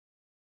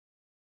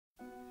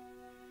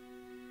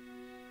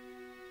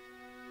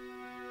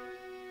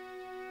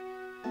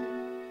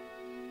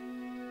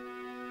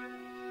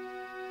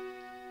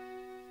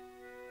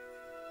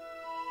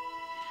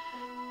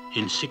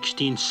In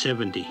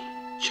 1670,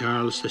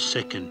 Charles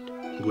II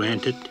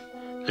granted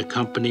the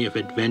Company of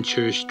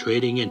Adventurers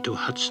trading into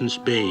Hudson's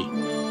Bay,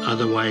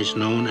 otherwise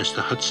known as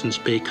the Hudson's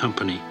Bay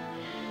Company,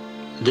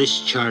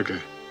 this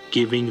charter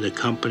giving the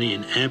company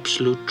an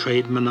absolute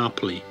trade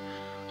monopoly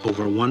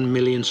over 1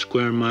 million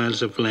square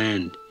miles of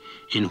land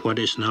in what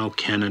is now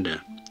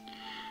Canada.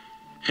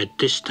 At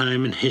this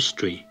time in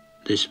history,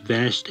 this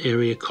vast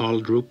area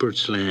called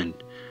Rupert's Land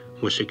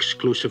was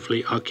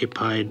exclusively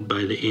occupied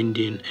by the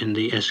Indian and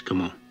the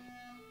Eskimo.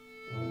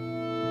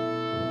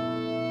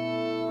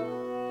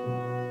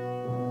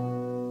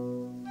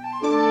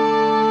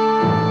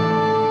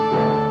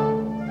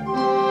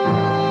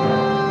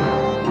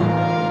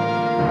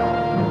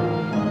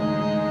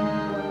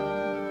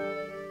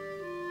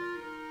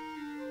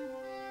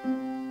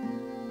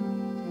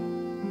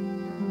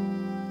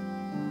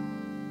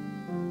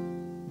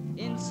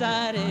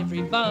 Inside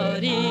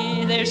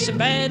everybody, there's some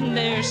bad and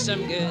there's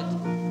some good.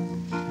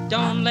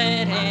 Don't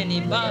let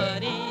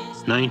anybody...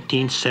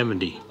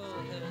 1970.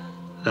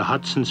 The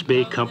Hudson's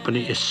Bay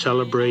Company is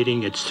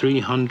celebrating its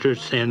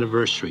 300th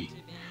anniversary,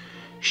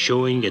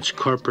 showing its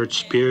corporate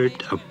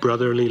spirit of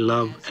brotherly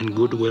love and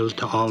goodwill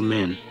to all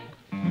men.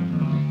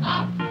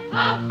 Up,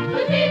 up,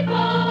 the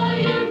people,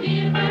 you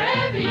need it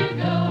wherever you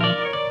go.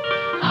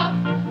 Up,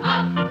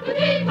 the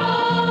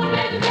people,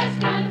 they're the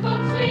best kind of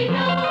folks we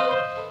know.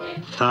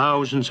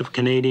 Thousands of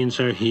Canadians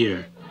are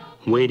here,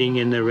 waiting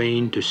in the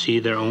rain to see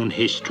their own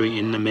history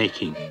in the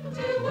making.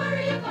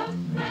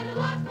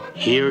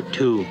 Here,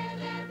 too,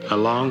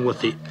 along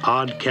with the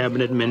odd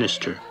cabinet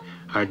minister,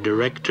 are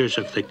directors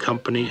of the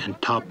company and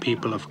top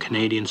people of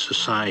Canadian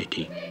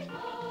society.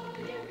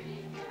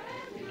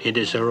 It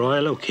is a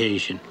royal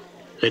occasion.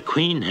 The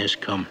Queen has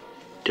come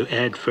to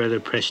add further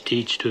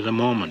prestige to the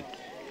moment.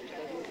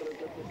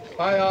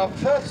 By our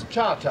first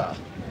charter,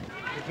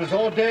 it was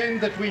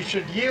ordained that we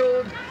should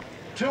yield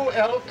 2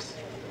 elks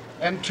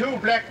and 2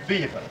 black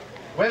beaver,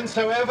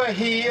 whensoever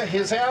he,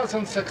 his heirs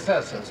and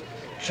successors,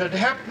 should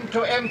happen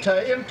to enter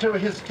into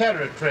his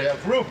territory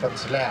of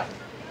Rupert's Land.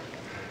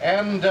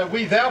 And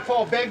we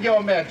therefore beg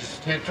your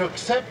majesty to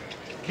accept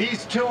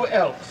these 2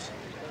 elks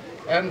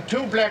and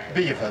 2 black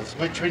beavers,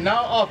 which we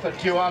now offer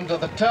to you under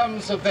the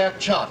terms of their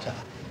charter.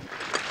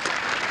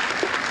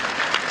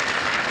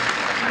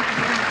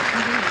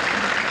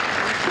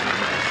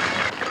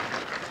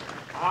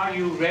 Are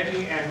you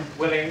ready and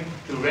willing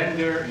to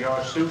render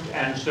your suit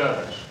and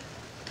service?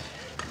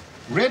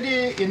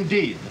 Ready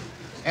indeed,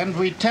 and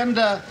we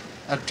tender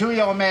to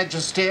your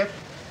majesty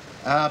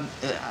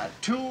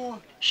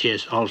 2... She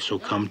has also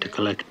come to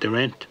collect the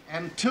rent.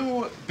 And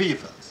 2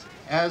 beavers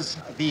as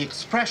the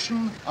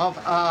expression of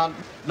our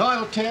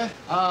loyalty,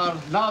 our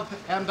love,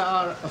 and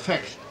our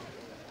affection.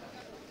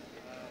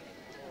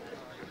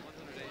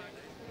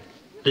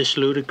 This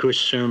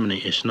ludicrous ceremony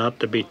is not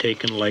to be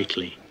taken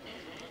lightly.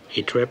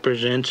 It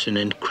represents an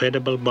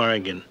incredible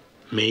bargain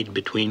made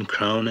between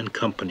Crown and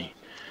Company,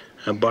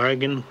 a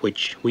bargain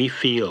which we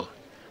feel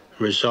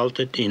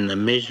resulted in the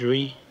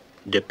misery,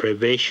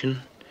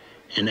 deprivation,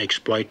 and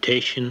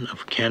exploitation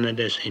of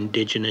Canada's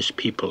Indigenous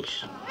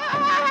peoples.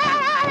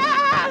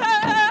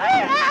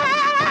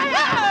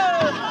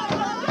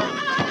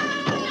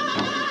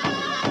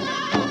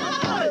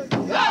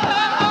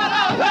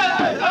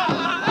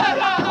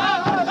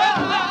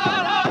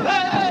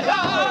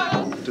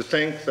 To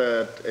think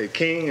that a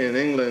king in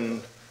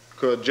England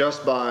could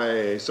just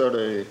by sort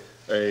of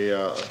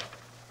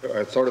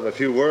a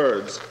few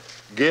words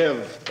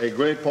give a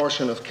great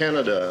portion of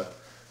Canada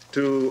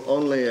to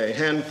only a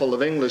handful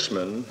of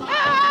Englishmen.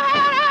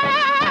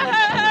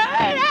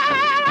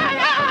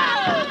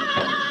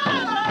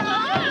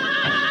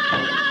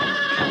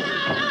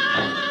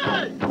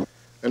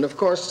 And of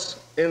course,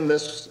 in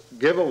this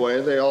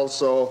giveaway, they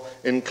also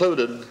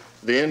included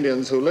the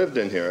Indians who lived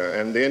in here,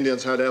 and the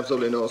Indians had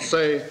absolutely no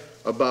say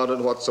about it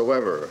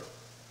whatsoever.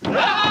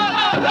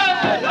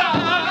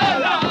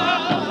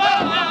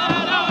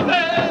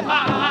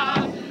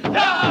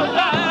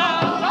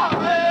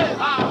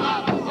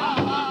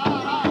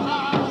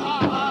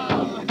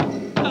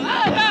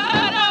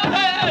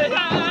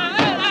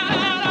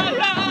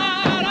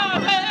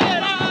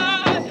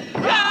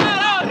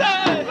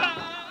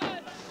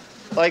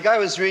 Like I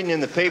was reading in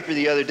the paper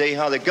the other day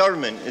how the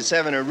government is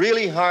having a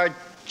really hard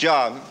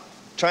job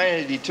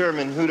trying to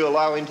determine who to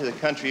allow into the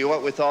country.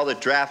 What with all the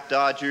draft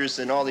dodgers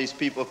and all these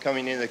people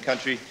coming into the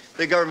country,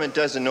 the government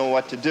doesn't know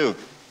what to do.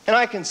 And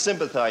I can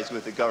sympathize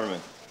with the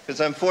government,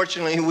 because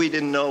unfortunately we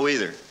didn't know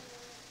either.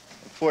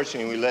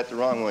 Unfortunately, we let the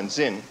wrong ones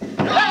in.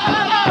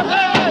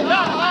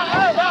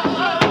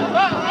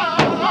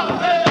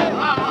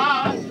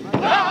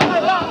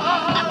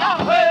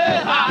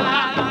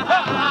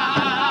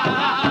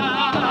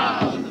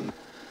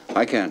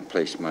 I can't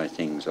place my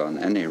things on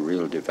any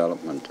real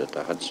development that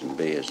the Hudson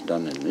Bay has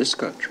done in this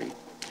country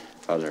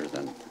other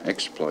than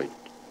exploit,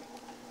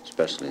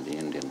 especially the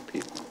Indian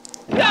people.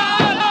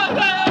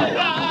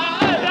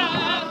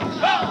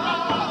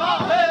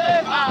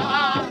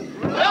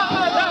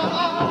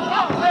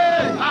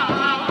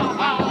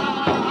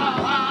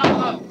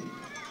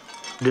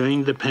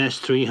 During the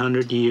past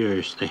 300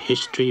 years, the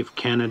history of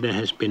Canada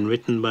has been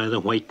written by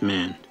the white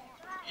man.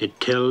 It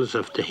tells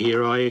of the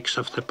heroics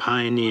of the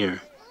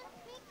pioneer,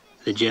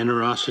 the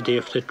generosity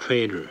of the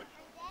trader,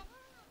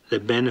 the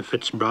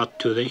benefits brought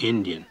to the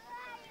Indian.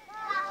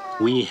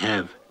 We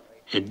have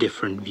a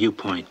different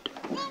viewpoint.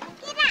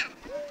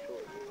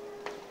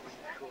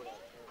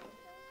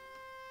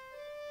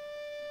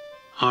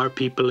 Our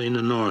people in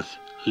the north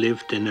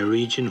lived in a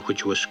region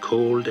which was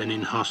cold and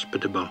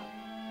inhospitable.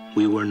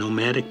 We were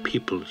nomadic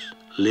peoples,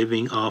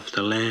 living off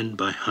the land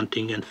by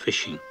hunting and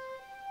fishing.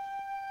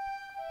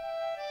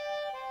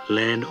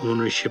 Land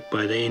ownership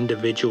by the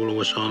individual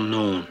was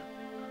unknown,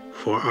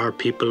 for our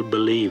people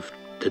believed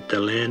that the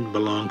land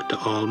belonged to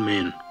all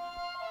men.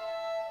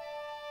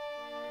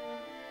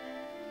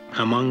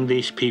 Among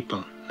these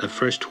people, the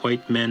first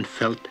white man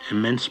felt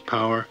immense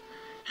power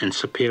and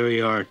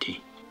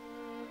superiority.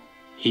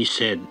 He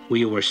said,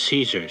 "We were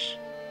Caesars,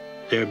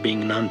 there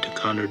being none to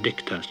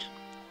contradict us."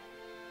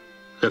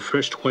 The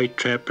first white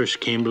trappers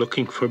came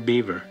looking for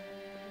beaver.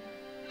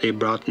 They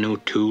brought no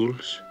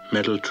tools,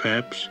 metal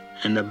traps,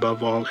 and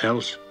above all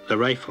else, the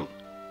rifle.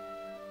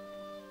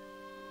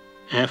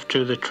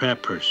 After the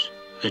trappers,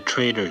 the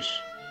traders,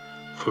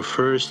 for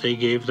furs they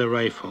gave the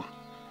rifle.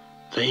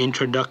 The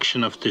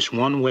introduction of this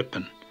one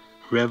weapon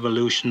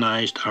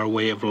revolutionized our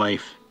way of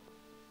life.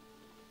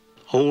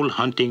 Old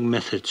hunting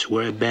methods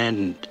were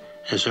abandoned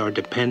as our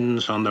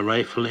dependence on the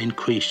rifle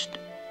increased.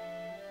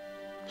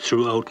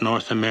 Throughout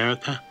North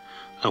America,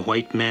 the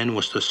white man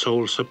was the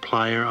sole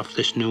supplier of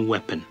this new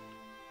weapon.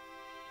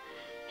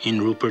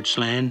 In Rupert's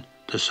Land,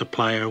 the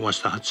supplier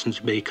was the Hudson's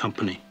Bay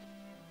Company.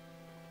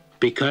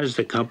 Because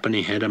the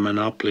company had a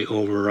monopoly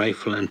over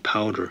rifle and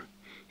powder,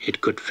 it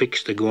could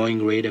fix the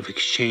going rate of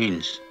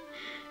exchange.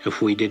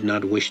 If we did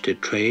not wish to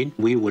trade,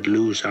 we would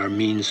lose our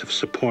means of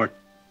support.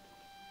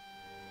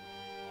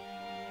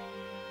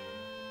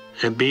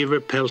 A beaver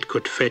pelt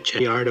could fetch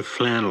a yard of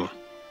flannel,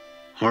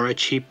 or a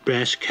cheap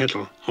brass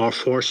kettle, or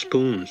 4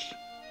 spoons.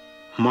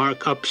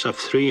 Markups of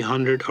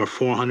 300 or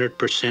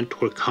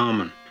 400% were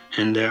common,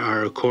 and there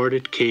are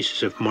recorded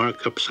cases of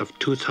markups of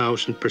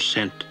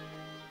 2,000%.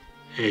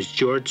 As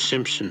George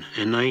Simpson,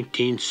 a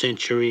 19th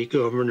century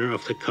governor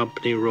of the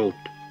company,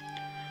 wrote,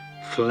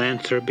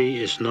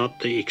 "Philanthropy is not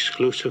the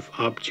exclusive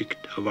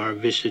object of our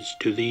visits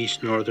to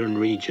these northern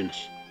regions."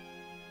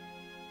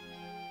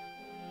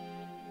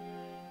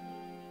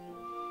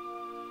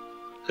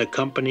 The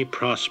company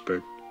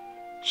prospered.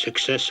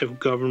 Successive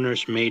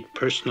governors made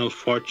personal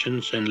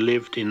fortunes and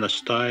lived in the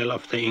style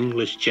of the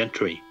English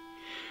gentry.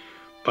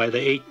 By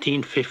the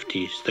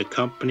 1850s, the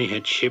company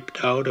had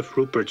shipped out of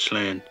Rupert's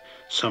Land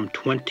some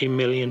 20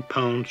 million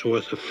pounds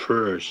worth of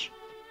furs.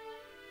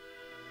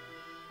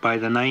 By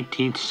the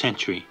 19th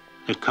century,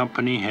 the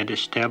company had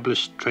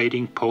established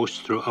trading posts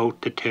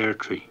throughout the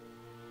territory.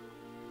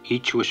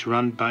 Each was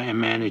run by a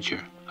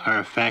manager, or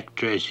a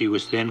factor as he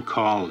was then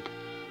called.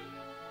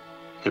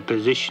 The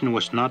position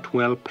was not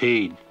well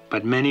paid,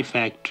 but many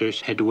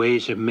factors had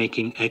ways of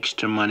making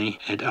extra money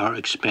at our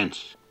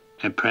expense,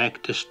 a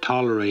practice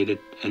tolerated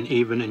and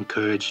even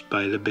encouraged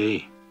by the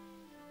Bay.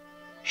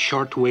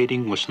 Short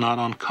waiting was not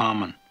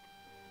uncommon.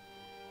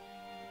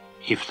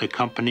 If the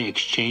company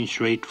exchange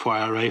rate for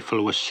a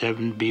rifle was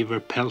 7 beaver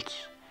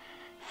pelts,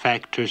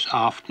 factors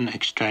often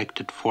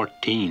extracted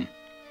 14,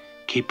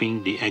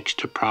 keeping the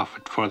extra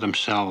profit for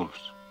themselves.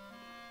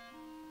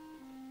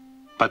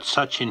 But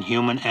such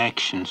inhuman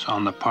actions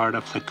on the part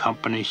of the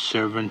company's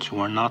servants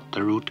were not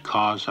the root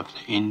cause of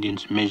the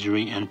Indians'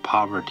 misery and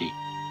poverty.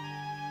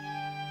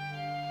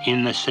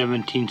 In the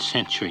 17th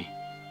century,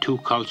 2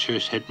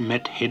 cultures had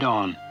met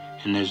head-on,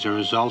 and as a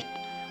result,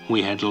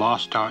 we had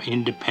lost our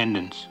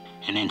independence,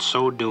 and in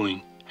so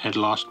doing, had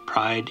lost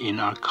pride in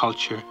our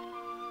culture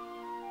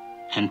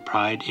and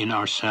pride in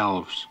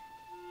ourselves.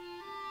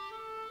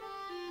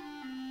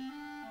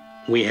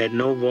 We had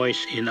no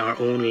voice in our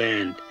own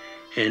land,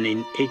 and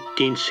in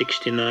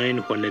 1869,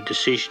 when a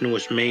decision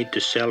was made to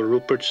sell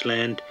Rupert's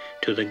Land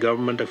to the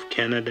Government of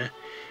Canada,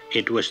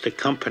 it was the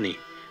company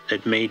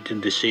that made the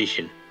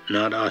decision,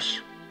 not us.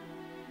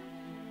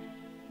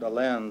 The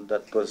land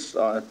that was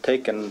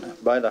taken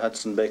by the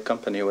Hudson Bay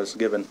Company was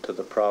given to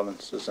the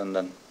provinces and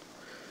then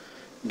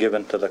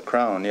given to the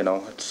Crown, you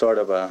know. It's sort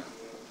of a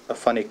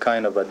funny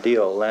kind of a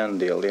deal, land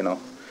deal, you know,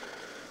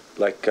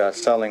 like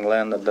selling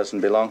land that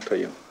doesn't belong to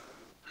you.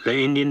 The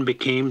Indian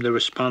became the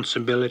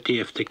responsibility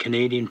of the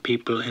Canadian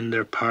people and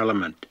their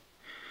Parliament.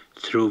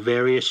 Through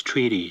various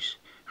treaties,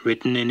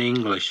 written in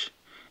English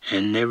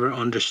and never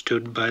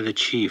understood by the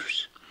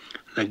chiefs,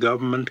 the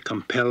government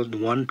compelled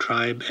one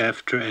tribe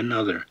after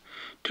another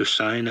to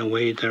sign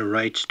away their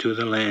rights to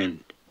the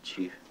land.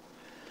 Chief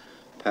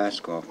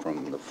Pascal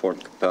from the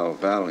Fort Capel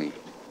Valley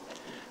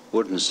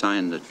wouldn't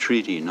sign the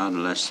treaty not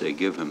unless they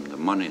give him the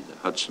money that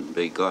Hudson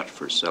Bay got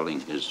for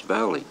selling his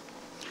valley.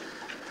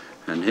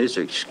 And his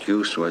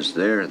excuse was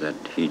there that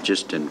he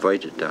just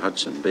invited the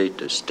Hudson Bay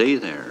to stay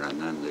there, and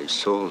then they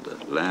sold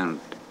the land,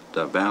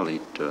 the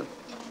valley, to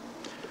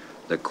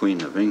the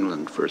Queen of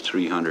England for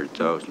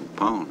 300,000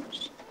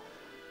 pounds.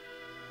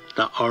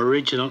 the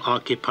original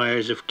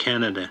occupiers of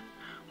Canada,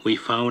 we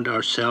found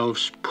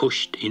ourselves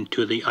pushed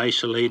into the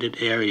isolated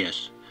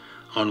areas,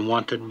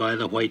 unwanted by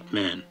the white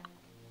man.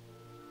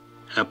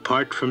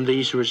 Apart from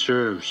these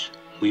reserves,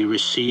 we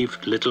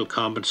received little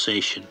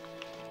compensation.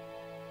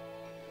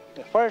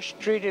 The first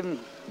treaty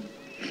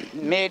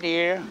made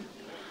here,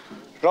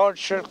 Lord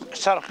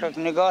Selkirk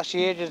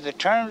negotiated the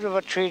terms of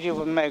a treaty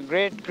with my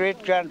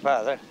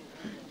great-great-grandfather,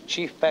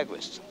 Chief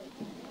Pegwist.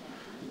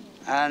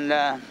 And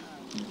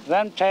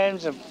them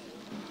times,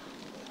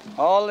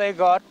 all they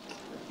got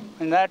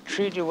in that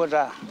treaty was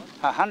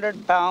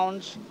 100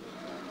 pounds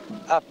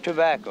of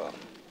tobacco.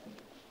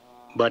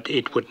 But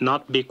it would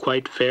not be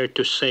quite fair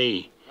to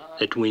say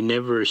that we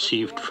never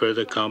received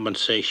further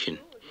compensation.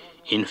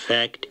 In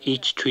fact,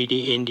 each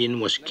treaty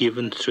Indian was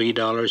given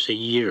 $3 a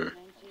year.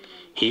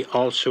 He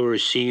also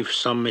received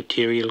some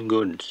material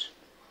goods,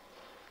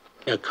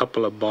 a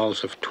couple of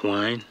balls of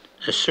twine,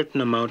 a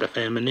certain amount of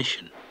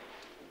ammunition.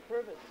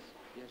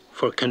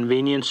 For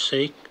convenience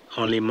sake,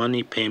 only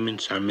money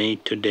payments are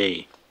made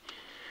today.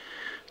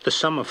 The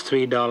sum of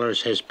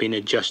 $3 has been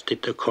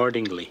adjusted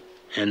accordingly,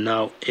 and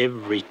now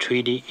every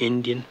treaty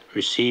Indian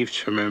receives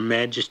from Her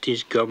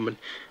Majesty's government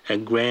a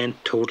grand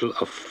total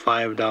of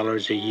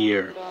 $5 a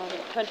year.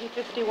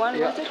 2051,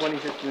 was it?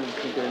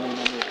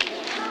 2051.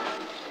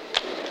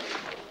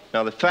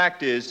 Now the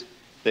fact is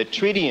that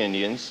treaty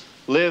Indians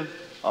live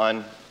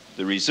on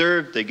the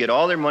reserve. They get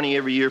all their money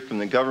every year from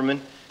the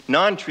government.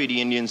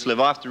 Non-treaty Indians live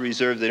off the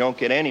reserve. They don't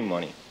get any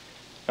money.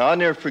 Now I'll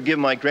never forgive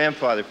my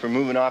grandfather for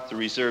moving off the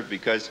reserve,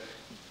 because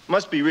it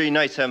must be really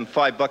nice having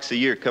 $5 a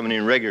year coming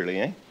in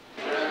regularly, eh?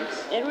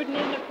 Edward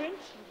named the prince?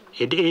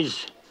 It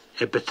is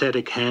a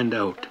pathetic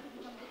handout.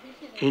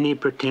 Any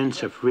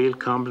pretense of real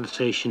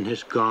compensation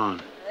has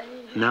gone.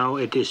 Now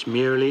it is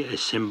merely a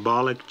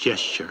symbolic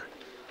gesture.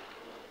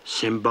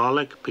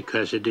 Symbolic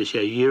because it is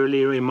a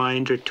yearly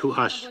reminder to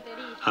us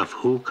of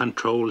who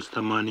controls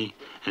the money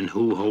and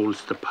who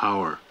holds the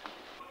power.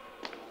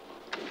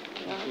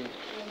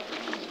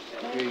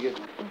 Very good.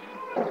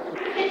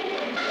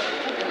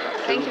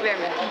 Thank you very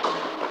much.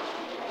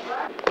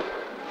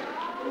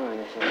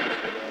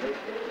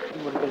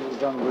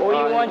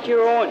 Oh, you want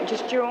your own,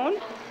 just your own?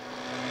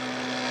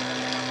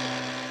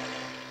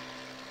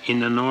 In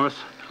the north,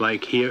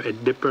 like here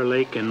at Dipper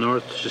Lake in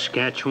North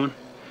Saskatchewan,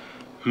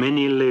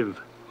 many live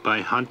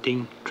by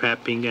hunting,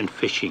 trapping, and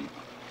fishing.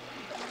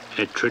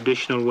 A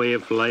traditional way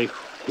of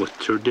life with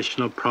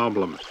traditional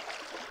problems,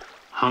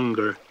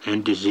 hunger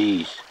and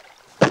disease.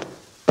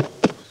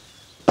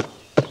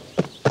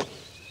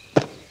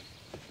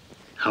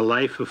 A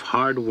life of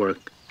hard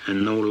work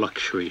and no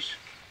luxuries.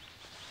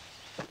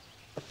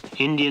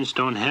 Indians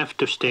don't have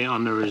to stay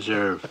on the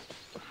reserve.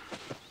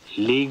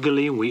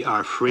 Legally, we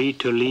are free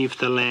to leave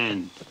the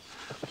land,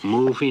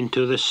 move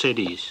into the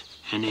cities,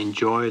 and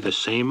enjoy the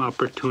same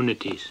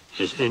opportunities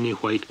as any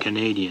white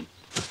Canadian.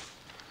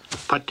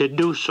 But to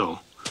do so,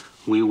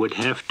 we would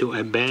have to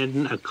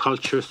abandon a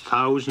culture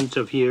thousands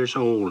of years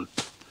old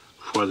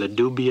for the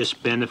dubious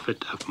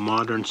benefit of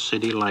modern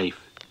city life.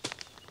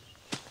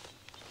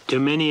 To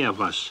many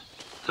of us,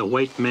 the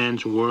white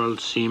man's world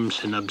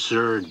seems an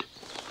absurd,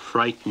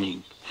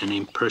 frightening, and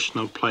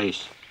impersonal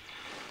place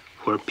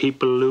where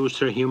people lose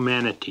their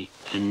humanity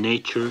and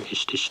nature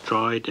is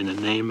destroyed in the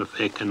name of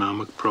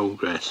economic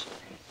progress.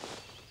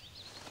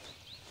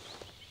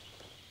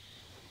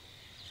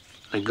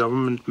 The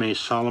government may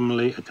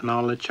solemnly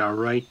acknowledge our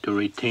right to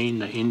retain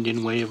the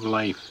Indian way of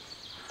life,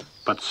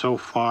 but so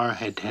far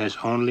it has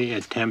only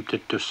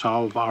attempted to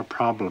solve our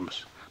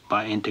problems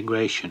by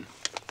integration.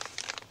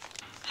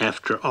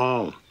 After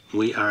all,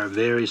 we are a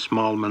very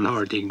small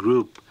minority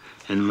group,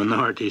 and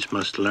minorities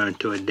must learn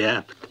to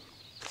adapt.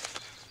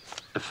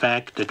 The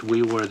fact that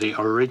we were the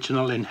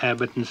original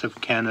inhabitants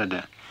of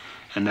Canada,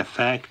 and the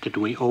fact that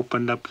we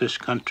opened up this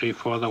country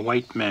for the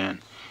white man,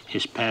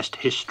 is past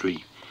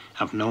history,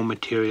 of no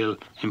material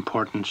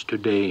importance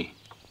today.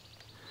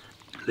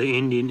 The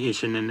Indian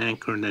is an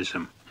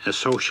anachronism, a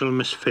social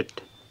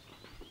misfit.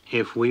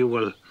 If we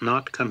will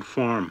not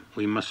conform,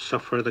 we must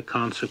suffer the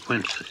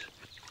consequences.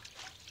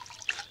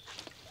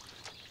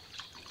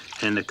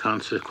 And the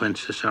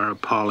consequences are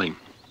appalling.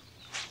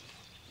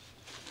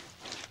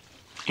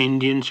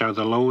 Indians are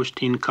the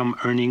lowest income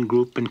earning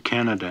group in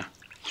Canada.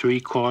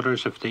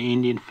 3/4 of the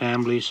Indian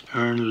families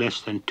earn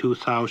less than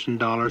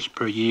 $2,000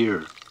 per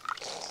year.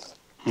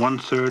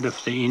 1/3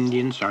 of the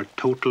Indians are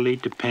totally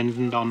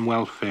dependent on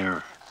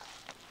welfare.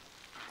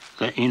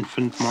 The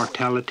infant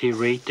mortality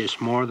rate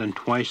is more than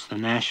twice the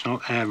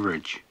national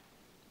average.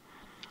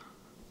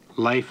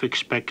 Life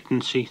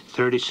expectancy,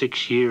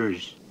 36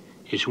 years,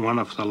 is one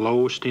of the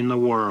lowest in the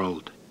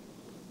world.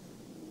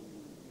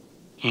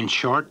 In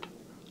short,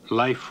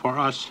 life for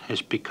us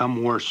has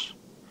become worse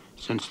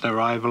since the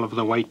arrival of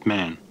the white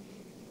man.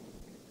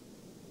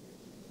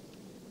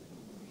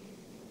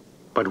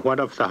 But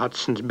what of the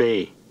Hudson's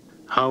Bay?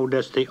 How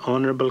does the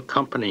Honorable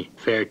Company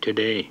fare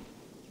today?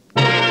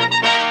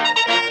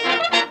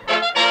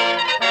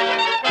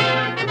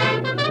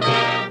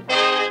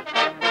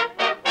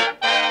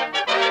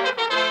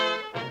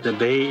 The The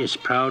Bay is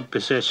proud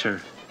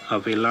possessor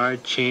of a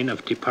large chain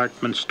of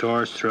department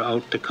stores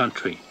throughout the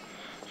country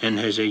and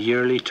has a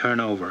yearly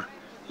turnover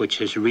which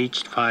has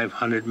reached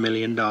 $500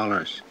 million.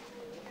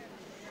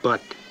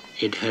 But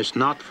it has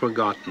not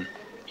forgotten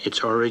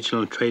its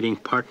original trading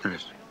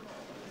partners.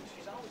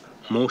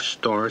 Most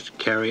stores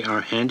carry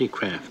our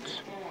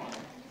handicrafts.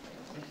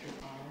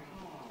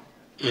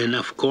 And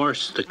of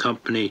course, the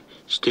company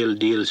still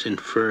deals in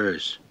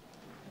furs.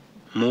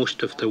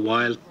 Most of the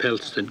wild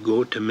pelts that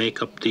go to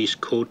make up these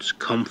coats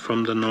come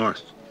from the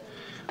north,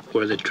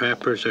 where the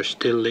trappers are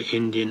still the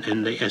Indian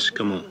and the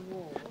Eskimo.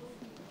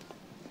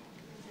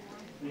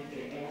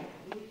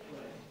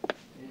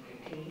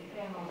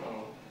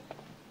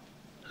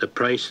 The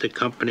price the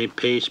company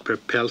pays per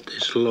pelt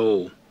is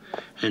low,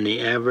 and the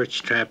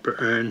average trapper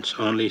earns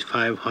only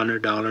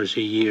 $500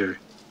 a year.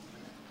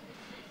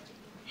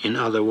 In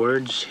other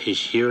words,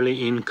 his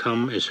yearly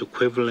income is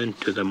equivalent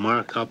to the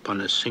markup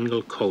on a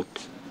single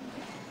coat.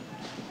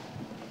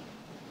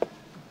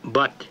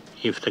 But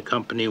if the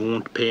company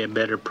won't pay a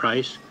better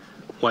price,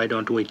 why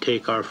don't we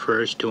take our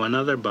furs to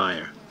another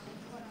buyer?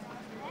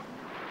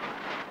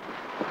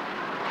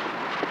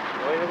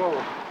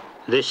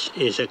 This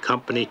is a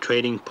company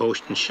trading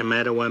post in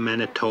Shamattawa,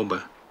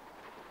 Manitoba,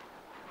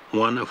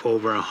 one of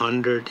over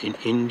 100 in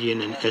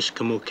Indian and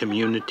Eskimo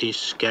communities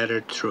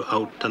scattered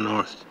throughout the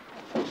north.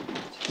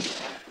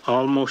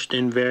 Almost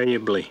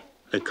invariably,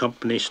 the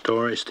company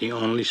store is the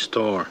only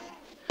store,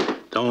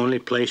 the only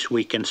place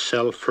we can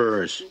sell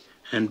furs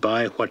and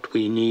buy what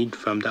we need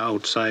from the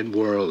outside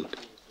world.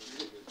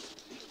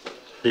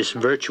 This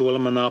virtual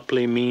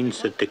monopoly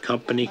means that the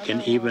company can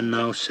even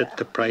now set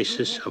the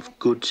prices of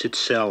goods it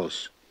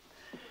sells,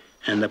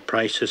 and the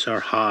prices are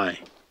high.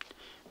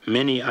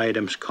 Many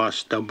items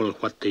cost double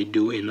what they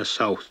do in the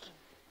South.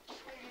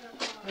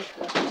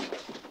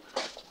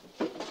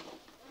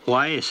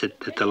 Why is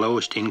it that the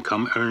lowest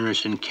income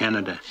earners in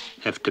Canada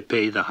have to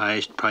pay the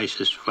highest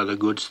prices for the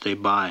goods they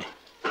buy?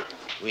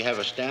 We have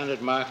a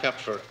standard markup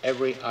for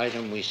every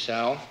item we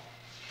sell.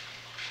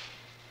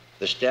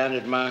 The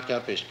standard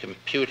markup is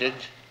computed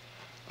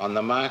on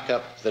the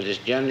markup that is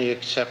generally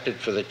accepted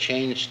for the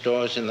chain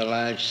stores in the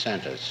large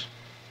centers.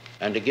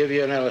 And to give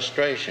you an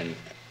illustration,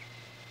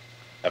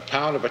 a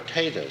pound of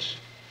potatoes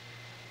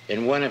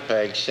in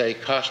Winnipeg, say,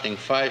 costing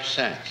 5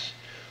 cents,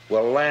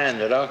 will land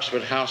at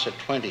Oxford House at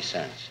 20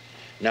 cents.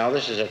 Now,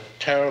 this is a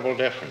terrible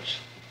difference.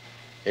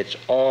 It's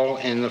all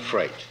in the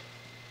freight.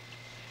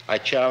 I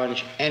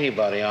challenge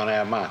anybody on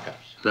our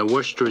markups. The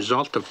worst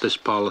result of this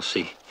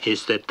policy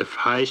is that the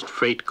highest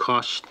freight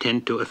costs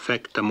tend to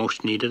affect the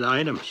most needed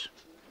items.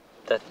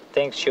 The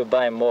things you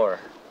buy more,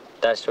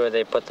 that's where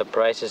they put the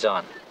prices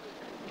on.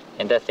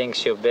 And the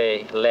things you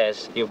buy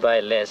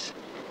less,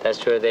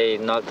 that's where they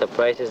knock the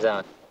prices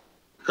down.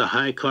 The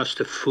high cost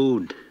of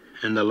food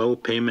and the low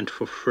payment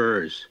for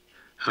furs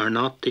are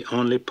not the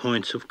only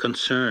points of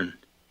concern.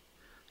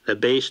 The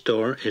Bay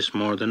store is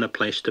more than a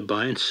place to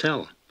buy and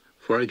sell.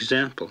 For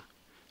example,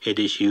 it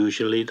is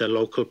usually the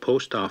local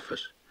post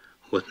office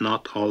with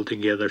not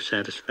altogether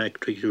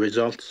satisfactory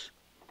results.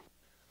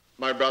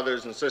 My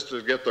brothers and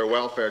sisters get their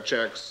welfare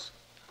checks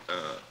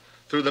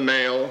through the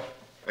mail,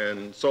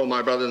 and so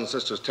my brothers and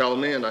sisters tell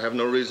me, and I have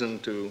no reason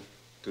to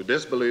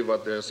disbelieve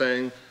what they're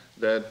saying,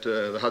 that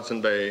the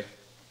Hudson Bay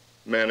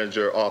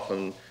manager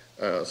often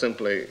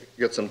simply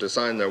gets them to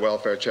sign their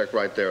welfare check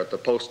right there at the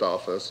post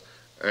office,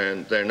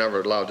 and they're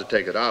never allowed to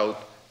take it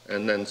out,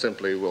 and then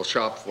simply will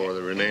shop for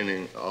the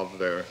remaining of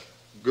their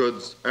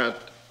goods at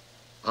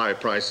high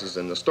prices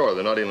in the store.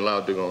 They're not even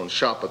allowed to go and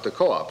shop at the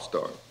co-op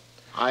store.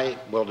 I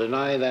will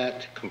deny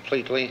that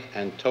completely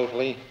and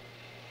totally.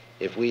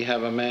 If we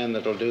have a man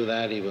that'll do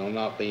that, he will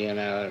not be in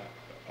our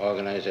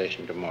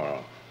organization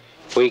tomorrow.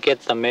 We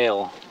get the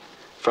mail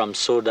from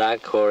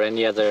Sudak or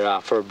any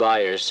other for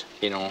buyers,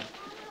 you know,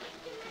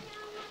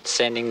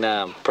 sending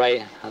the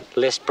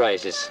list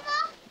prices,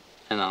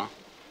 you know,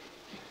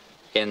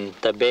 and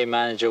the Bay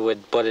manager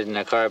would put it in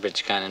a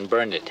garbage can and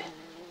burn it.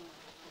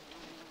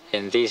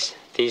 And these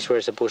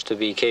were supposed to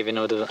be given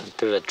out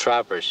to the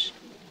trappers.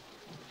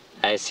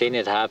 I've seen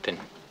it happen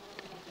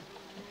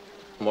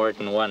more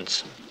than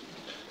once.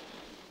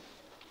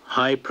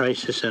 High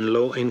prices and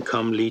low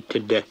income lead to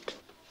debt.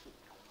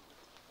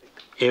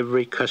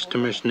 Every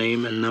customer's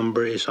name and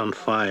number is on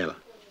file.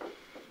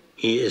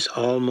 He is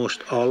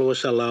almost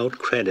always allowed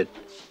credit,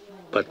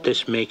 but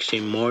this makes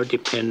him more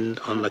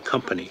dependent on the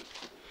company.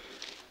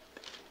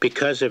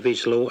 Because of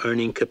his low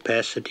earning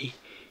capacity,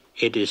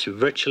 it is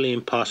virtually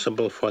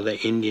impossible for the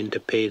Indian to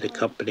pay the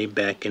company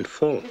back in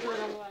full.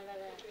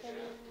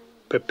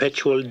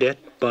 Perpetual debt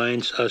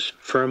binds us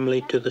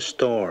firmly to the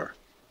store.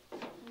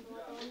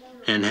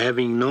 And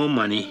having no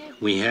money,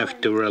 we have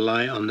to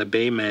rely on the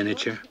Bay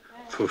manager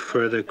for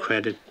further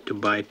credit to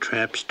buy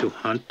traps to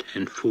hunt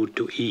and food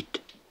to eat.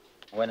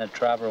 When a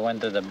trapper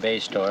went to the Bay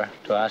store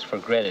to ask for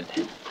credit,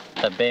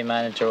 the Bay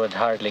manager would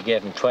hardly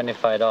give him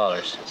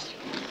 $25.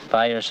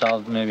 Buy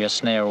yourself maybe a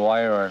snare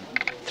wire or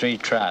 3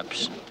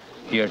 traps.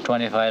 Your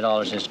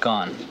 $25 is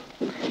gone.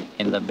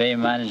 And the Bay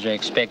manager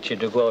expects you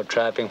to go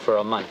trapping for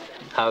a month.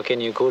 How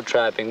can you go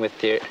trapping with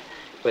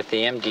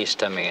the empty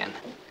stomach in?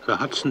 The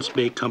Hudson's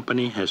Bay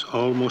Company has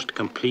almost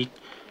complete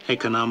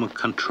economic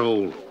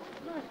control,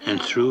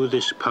 and through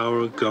this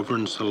power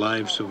governs the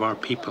lives of our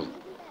people.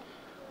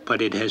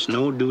 But it has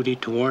no duty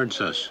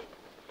towards us.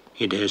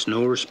 It has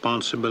no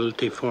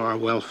responsibility for our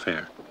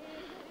welfare.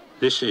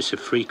 This is a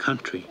free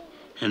country,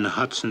 and the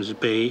Hudson's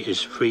Bay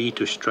is free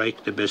to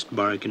strike the best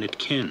bargain it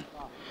can.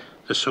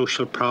 The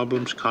social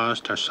problems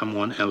caused are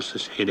someone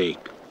else's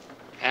headache.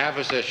 Our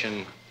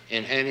position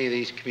in any of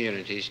these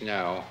communities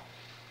now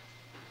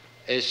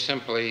is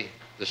simply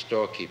the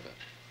storekeeper.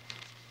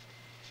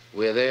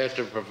 We're there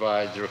to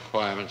provide the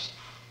requirements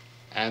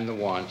and the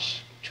wants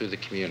to the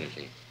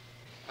community.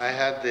 I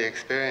had the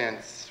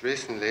experience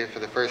recently for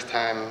the first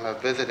time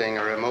of visiting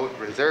a remote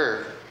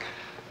reserve,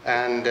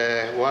 and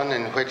one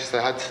in which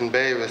the Hudson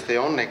Bay was the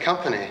only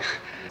company.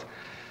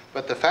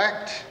 But the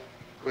fact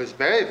was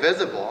very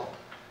visible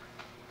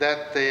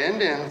that the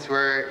Indians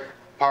were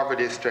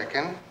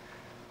poverty-stricken,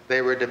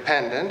 they were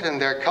dependent,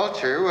 and their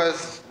culture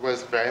was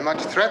very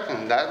much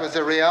threatened. That was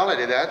a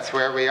reality. That's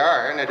where we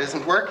are, and it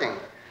isn't working.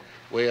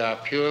 We are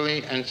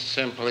purely and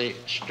simply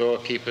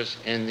storekeepers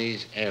in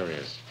these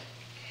areas.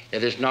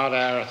 It is not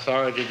our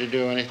authority to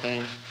do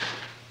anything.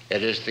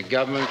 It is the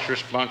government's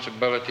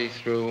responsibility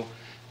through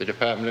the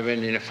Department of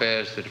Indian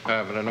Affairs, the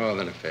Department of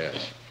Northern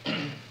Affairs.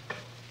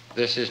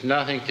 This is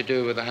nothing to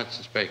do with the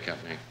Hudson's Bay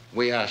Company.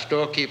 We are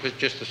storekeepers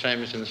just the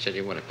same as in the city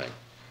of Winnipeg.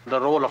 The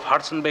role of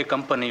Hudson Bay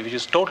Company, which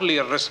is totally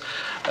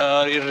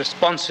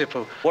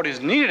irresponsible. What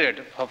is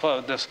needed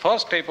for this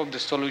first step of the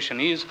solution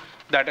is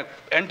that an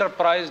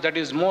enterprise that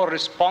is more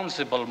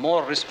responsible,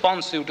 more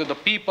responsive to the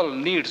people's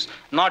needs,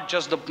 not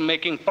just the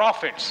making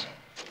profits.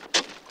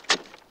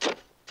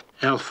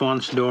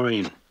 Alphonse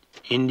Dorian,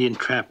 Indian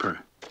trapper.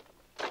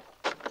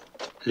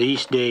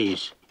 These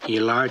days, a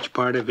large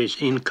part of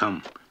his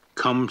income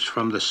comes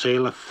from the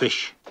sale of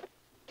fish.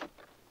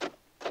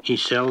 He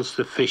sells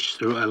the fish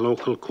through a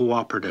local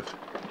cooperative.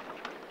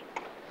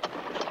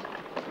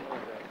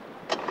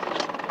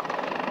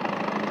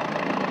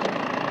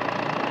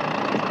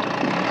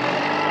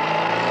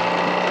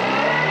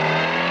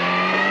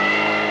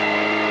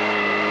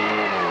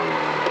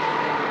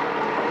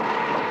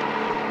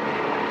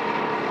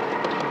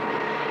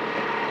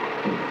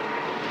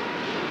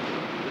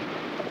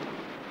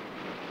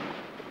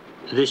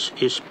 This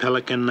is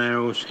Pelican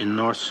Narrows in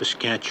North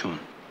Saskatchewan.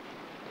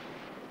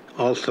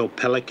 Also,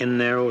 Pelican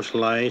Narrows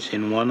lies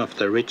in one of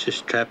the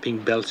richest trapping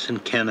belts in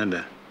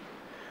Canada.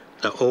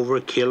 The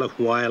overkill of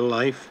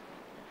wildlife,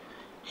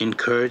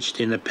 encouraged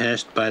in the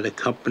past by the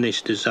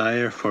company's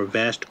desire for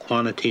vast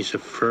quantities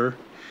of fur,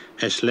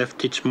 has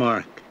left its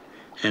mark,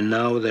 and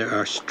now there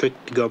are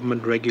strict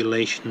government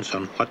regulations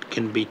on what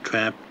can be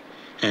trapped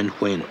and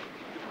when.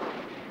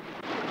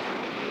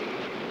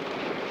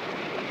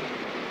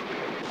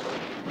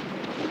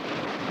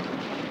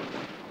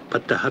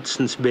 But the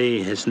Hudson's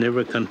Bay has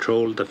never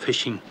controlled the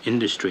fishing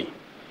industry,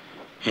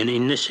 and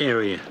in this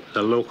area,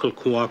 the local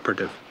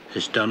cooperative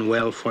has done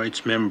well for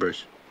its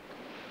members.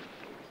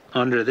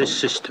 Under this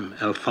system,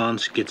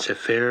 Alphonse gets a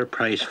fair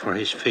price for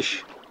his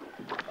fish.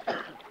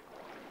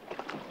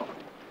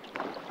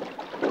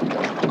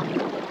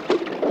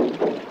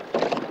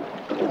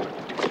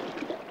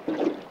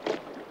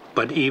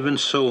 But even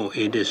so,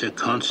 it is a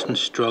constant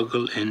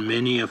struggle, and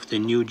many of the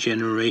new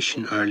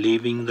generation are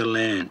leaving the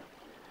land,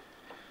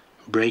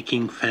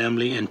 breaking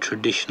family and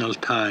traditional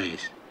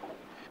ties.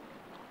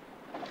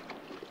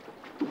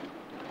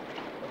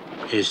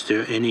 Is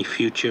there any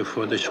future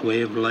for this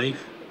way of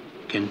life?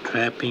 Can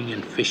trapping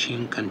and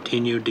fishing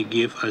continue to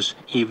give us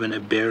even a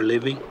bare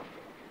living?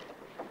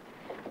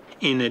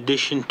 In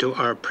addition to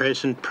our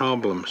present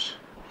problems,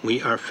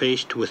 we are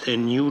faced with a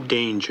new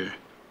danger,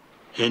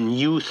 a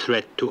new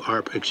threat to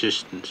our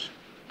existence,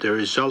 the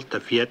result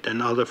of yet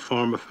another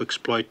form of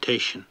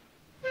exploitation: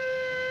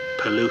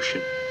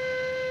 pollution.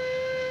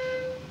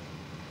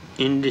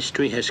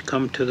 Industry has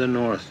come to the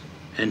north,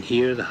 and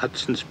here the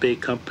Hudson's Bay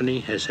Company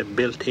has a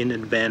built-in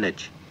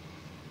advantage.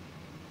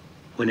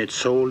 When it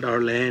sold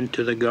our land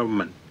to the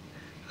government,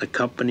 the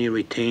company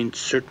retained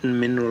certain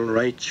mineral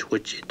rights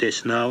which it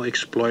is now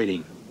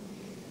exploiting.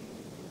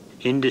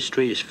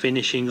 Industry is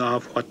finishing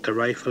off what the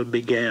rifle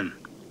began,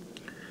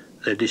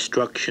 the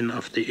destruction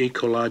of the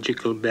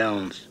ecological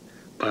balance,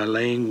 by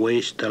laying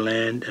waste the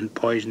land and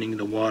poisoning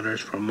the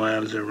waters for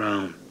miles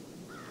around.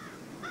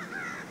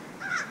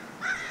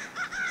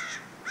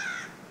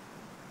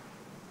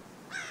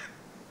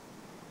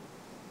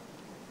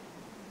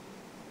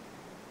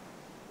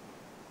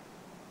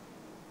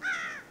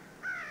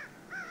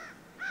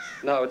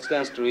 Now it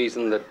stands to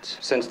reason that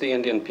since the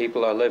Indian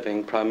people are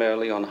living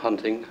primarily on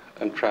hunting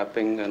and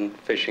trapping and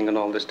fishing and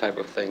all this type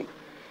of thing,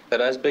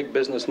 that as big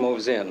business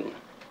moves in,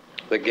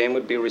 the game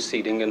would be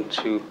receding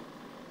into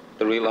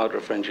the real outer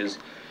fringes,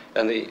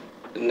 and the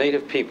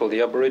native people,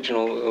 the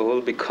Aboriginal,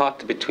 will be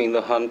caught between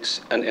the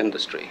hunt and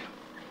industry.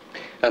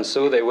 And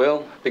so they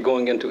will be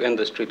going into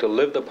industry to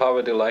live the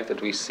poverty life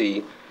that we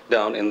see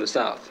down in the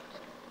south.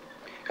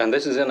 And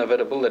this is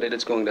inevitable that it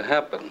is going to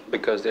happen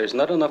because there's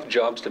not enough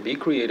jobs to be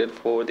created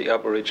for the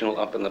Aboriginal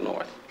up in the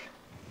north.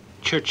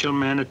 Churchill,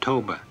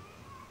 Manitoba.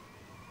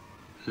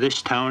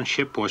 This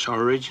township was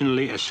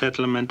originally a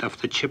settlement of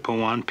the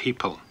Chippewan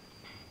people.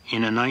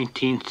 In the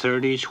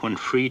 1930s, when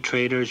free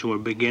traders were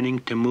beginning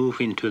to move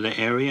into the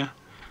area,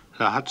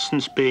 the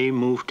Hudson's Bay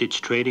moved its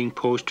trading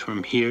post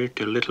from here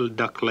to Little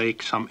Duck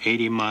Lake, some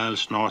 80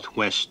 miles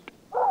northwest.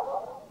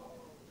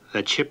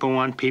 The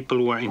Chippewan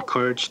people were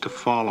encouraged to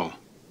follow.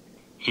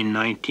 In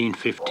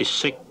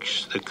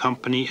 1956, the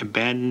company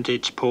abandoned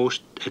its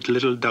post at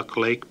Little Duck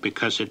Lake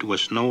because it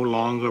was no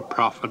longer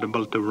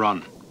profitable to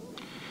run.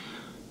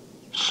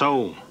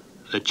 So,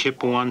 the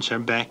Chippewas are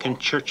back in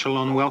Churchill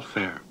on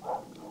welfare,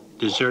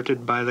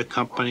 deserted by the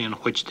company on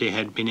which they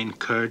had been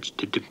encouraged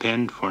to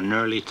depend for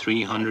nearly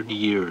 300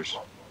 years.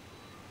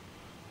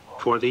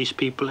 For these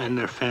people and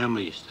their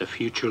families, the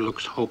future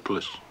looks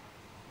hopeless.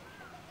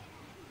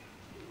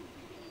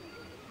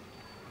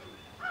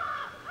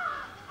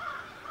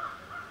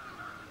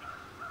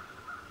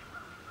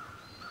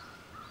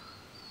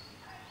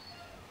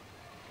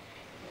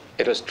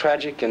 It was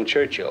tragic in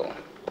Churchill,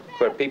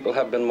 where people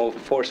have been moved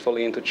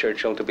forcefully into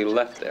Churchill to be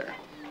left there.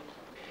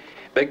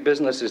 Big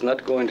business is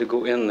not going to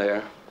go in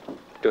there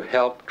to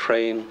help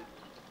train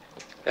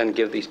and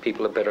give these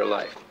people a better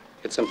life.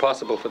 It's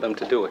impossible for them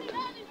to do it.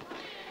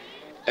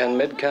 And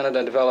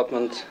Mid-Canada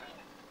Development,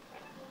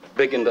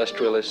 big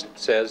industrialist,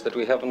 says that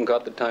we haven't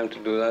got the time to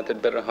do that. They'd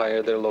better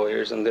hire their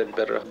lawyers and they'd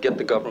better get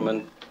the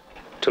government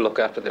to look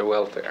after their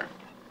welfare.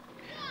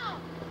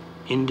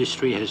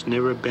 Industry has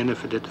never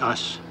benefited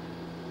us.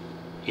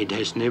 It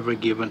has never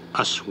given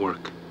us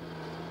work.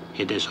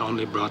 It has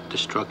only brought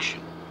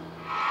destruction.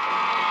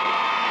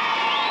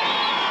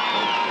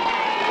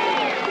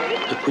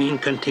 The Queen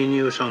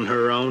continues on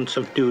her rounds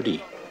of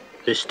duty.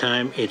 This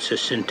time it's a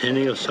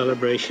centennial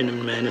celebration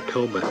in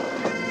Manitoba.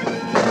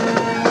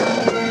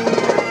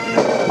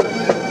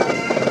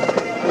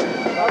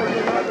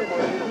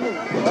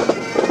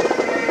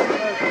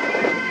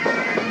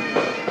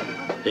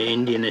 The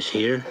Indian is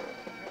here,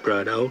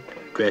 brought out,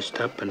 dressed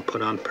up, and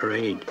put on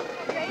parade.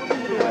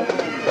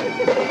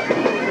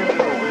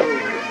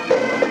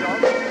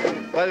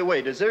 By the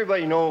way, does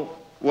everybody know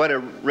what a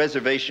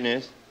reservation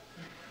is?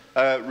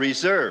 A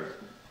reserve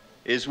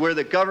is where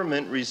the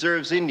government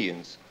reserves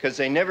Indians, because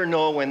they never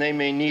know when they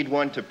may need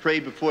one to pray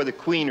before the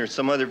Queen or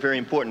some other very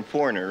important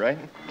foreigner, right?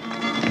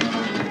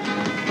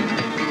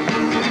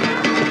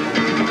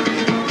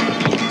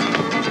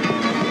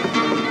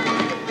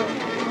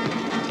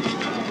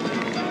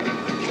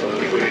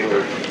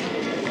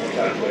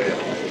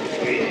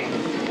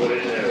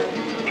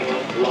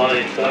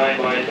 Lying side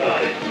by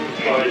side,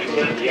 try to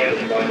split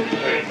together by the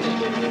strength.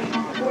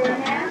 Where a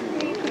man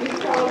needs to be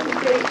told to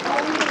take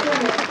only the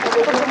limit of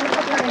the woman's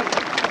strength.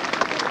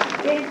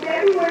 In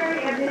February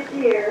of this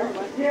year,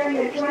 during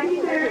the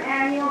 23rd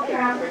Annual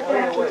Campus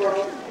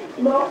Festival,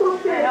 local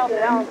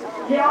citizen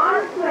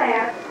John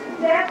Platt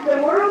set the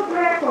world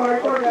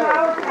record for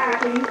flower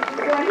packing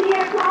when he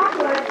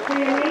accomplished the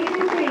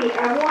amazing feat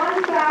of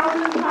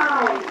 1,000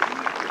 pounds.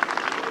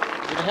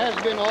 It has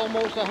been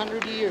almost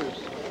 100 years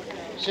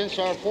since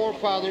our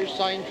forefathers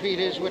signed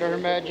treaties with Her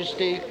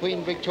Majesty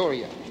Queen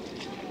Victoria.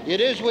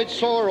 It is with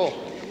sorrow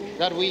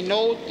that we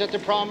note that the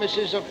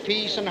promises of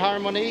peace and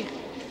harmony,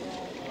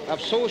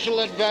 of social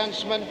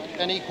advancement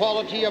and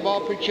equality of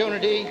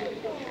opportunity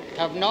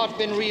have not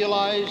been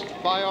realized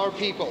by our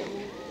people.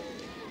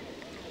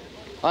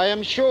 I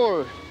am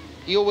sure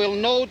you will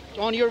note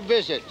on your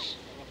visits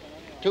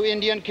to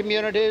Indian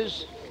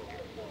communities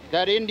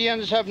that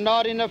Indians have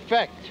not in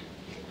effect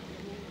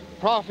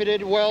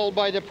profited well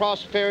by the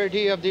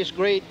prosperity of this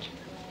great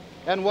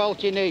and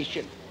wealthy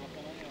nation.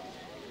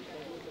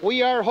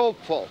 We are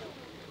hopeful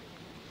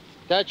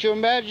that Your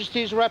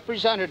Majesty's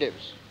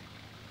representatives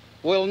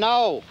will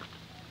now,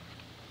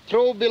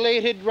 though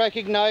belated,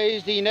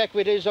 recognize the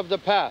inequities of the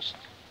past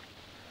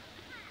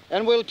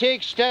and will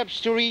take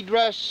steps to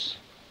redress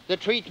the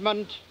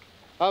treatment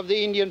of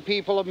the Indian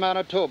people of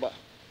Manitoba.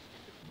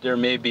 There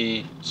may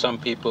be some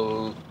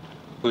people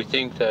who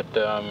think that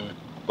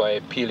by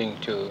appealing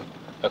to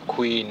a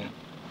queen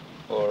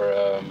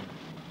or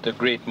the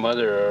Great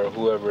Mother or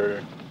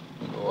whoever,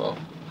 well,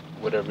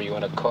 whatever you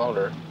want to call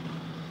her,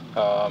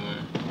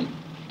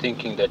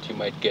 thinking that you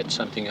might get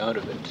something out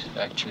of it.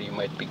 Actually, you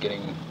might be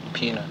getting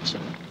peanuts.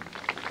 And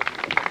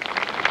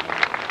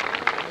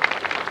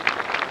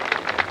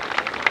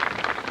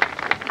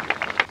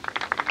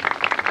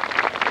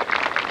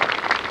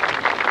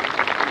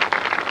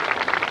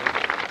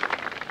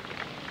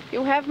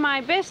you have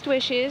my best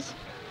wishes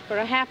for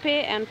a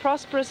happy and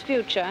prosperous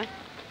future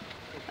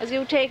as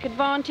you take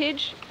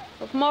advantage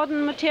of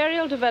modern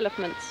material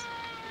developments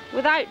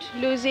without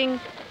losing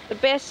the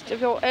best of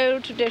your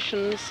old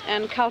traditions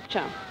and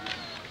culture.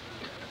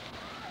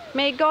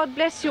 May God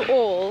bless you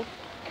all,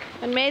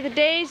 and may the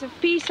days of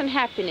peace and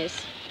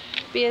happiness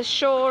be as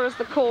sure as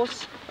the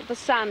course of the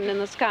sun in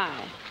the sky.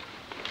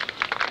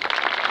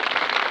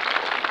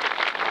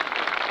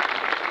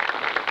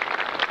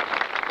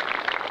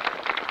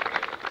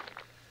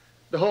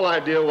 The whole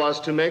idea was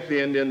to make the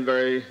Indian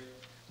very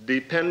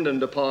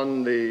dependent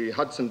upon the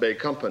Hudson Bay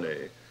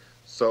Company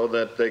so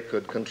that they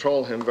could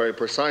control him very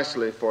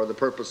precisely for the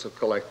purpose of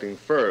collecting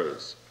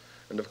furs.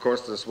 And of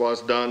course this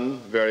was done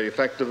very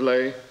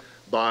effectively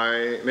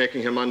by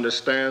making him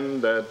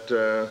understand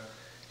that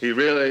he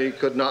really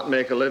could not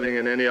make a living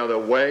in any other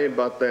way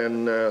but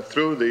then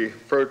through the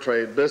fur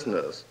trade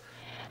business.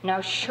 Now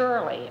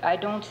surely I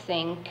don't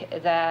think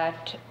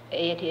that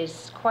it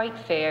is quite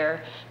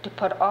fair to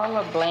put all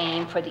the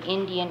blame for the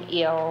Indian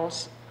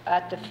ills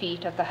at the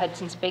feet of the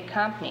Hudson's Bay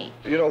Company.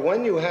 You know,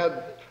 when you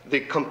had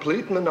the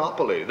complete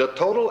monopoly, the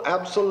total,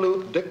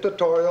 absolute,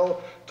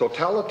 dictatorial,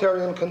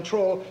 totalitarian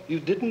control, you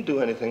didn't do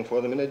anything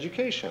for them in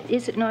education.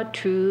 Is it not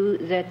true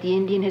that the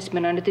Indian has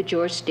been under the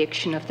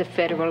jurisdiction of the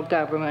federal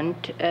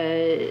government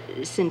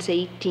since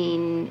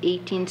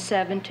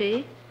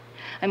 1870?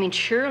 I mean,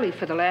 surely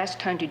for the last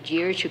 100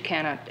 years you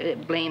cannot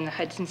blame the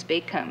Hudson's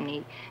Bay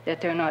Company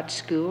that there are not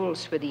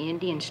schools for the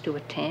Indians to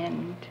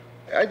attend.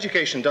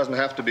 Education doesn't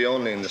have to be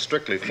only in the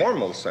strictly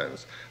formal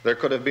sense. There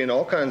could have been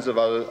all kinds of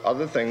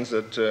other things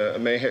that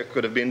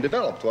could have been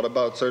developed. What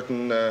about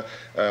certain,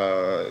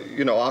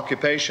 you know,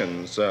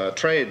 occupations,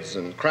 trades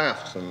and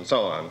crafts and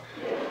so on?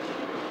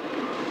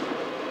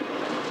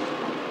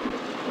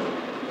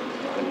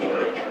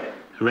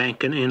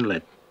 Rankin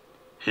Inlet,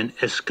 an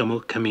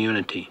Eskimo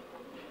community.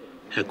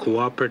 A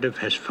cooperative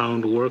has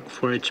found work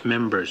for its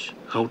members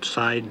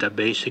outside the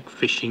basic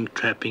fishing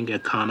trapping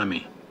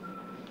economy.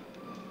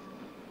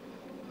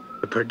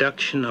 The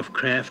production of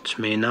crafts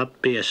may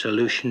not be a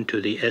solution to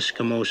the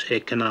Eskimo's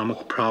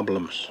economic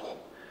problems,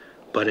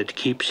 but it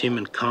keeps him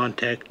in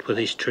contact with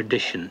his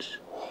traditions,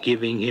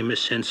 giving him a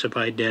sense of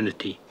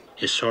identity,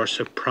 a source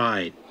of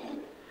pride.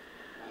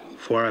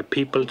 For a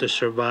people to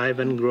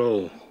survive and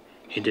grow,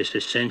 it is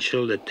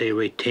essential that they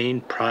retain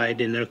pride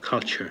in their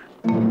culture.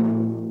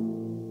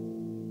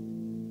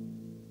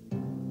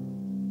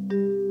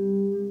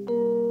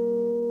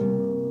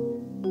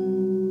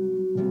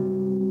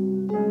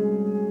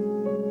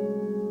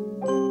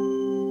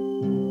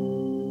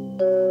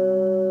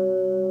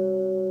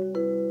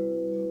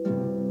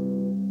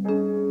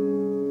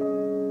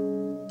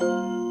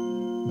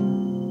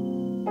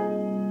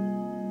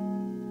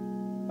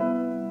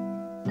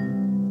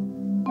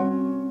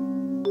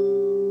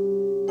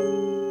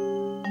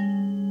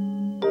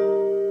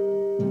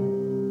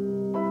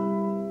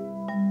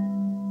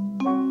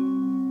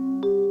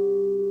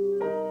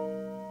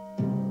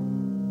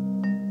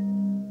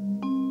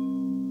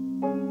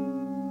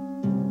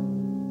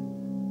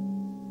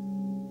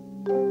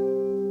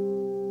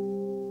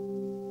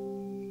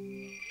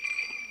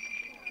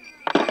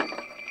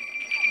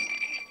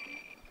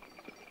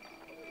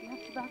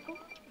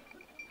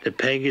 The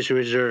peg is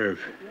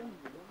reserve.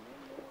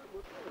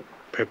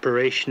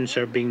 Preparations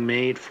are being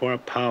made for a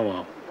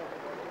powwow.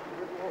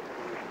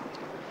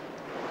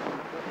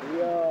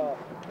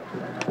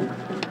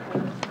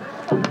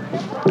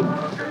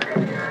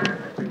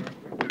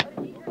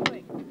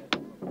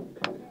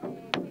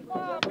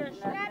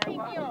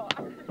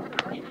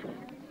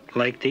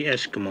 Like the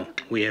Eskimo,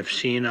 we have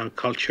seen our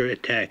culture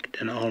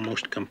attacked and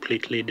almost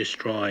completely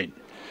destroyed.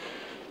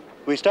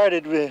 We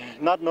started with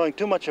not knowing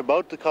too much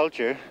about the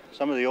culture.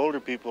 Some of the older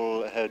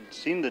people had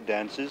seen the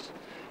dances,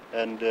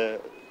 and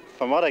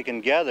from what I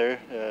can gather,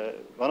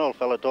 one old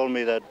fellow told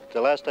me that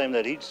the last time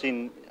that he'd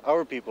seen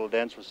our people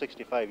dance was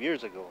 65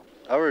 years ago.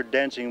 Our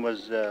dancing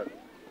was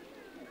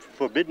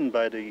forbidden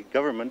by the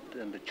government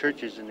and the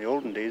churches in the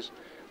olden days.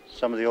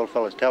 Some of the old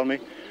fellows tell me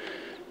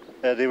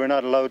they were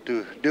not allowed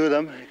to do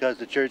them because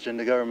the church and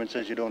the government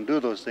says you don't do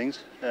those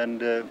things,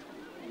 and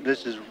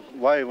this is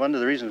why one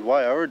of the reasons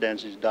why our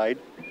dances died.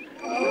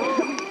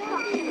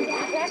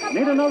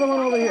 Need another one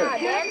over here.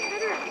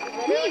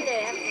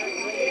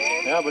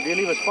 Yeah, but you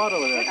leave a spot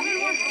over there.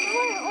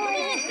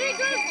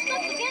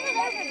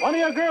 One of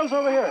your girls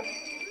over here.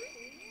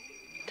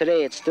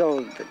 Today it's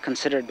still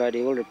considered by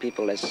the older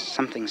people as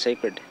something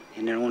sacred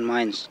in their own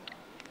minds.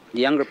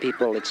 The younger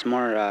people, it's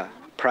more a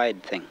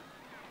pride thing.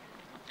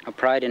 A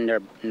pride in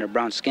their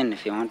brown skin,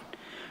 if you want.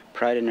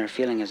 Pride in their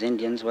feeling as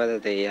Indians, whether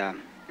they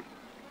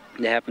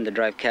happen to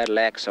drive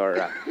Cadillacs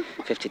or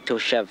 52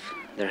 Chev.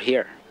 They're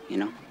here, you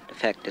know. The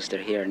fact is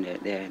they're here and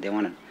they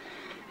want to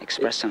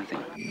express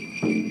something.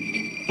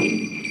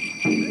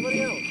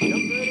 Anybody else?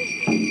 Jump right in.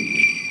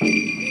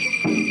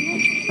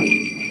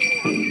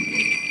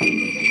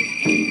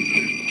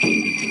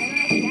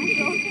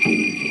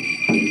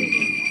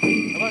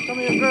 How about some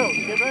of your girls?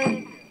 Get right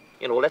in.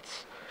 You know,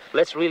 let's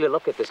really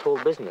look at this whole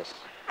business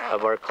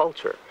of our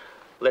culture.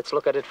 Let's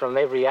look at it from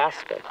every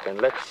aspect,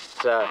 and let's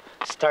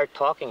start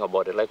talking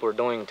about it like we're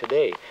doing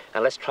today,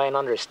 and let's try and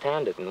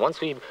understand it. And once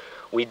we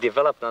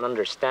develop an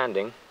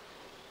understanding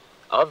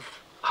of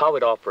how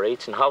it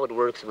operates and how it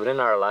works within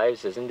our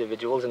lives as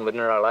individuals and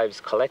within our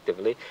lives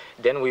collectively,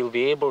 then we'll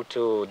be able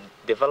to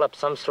develop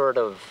some sort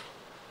of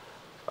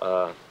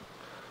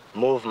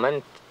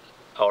movement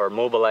or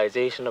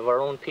mobilization of our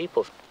own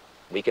people.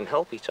 We can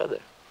help each other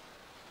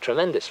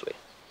tremendously.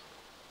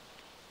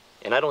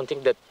 And I don't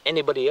think that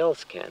anybody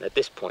else can at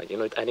this point. You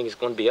know, I think it's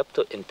going to be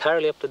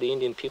entirely up to the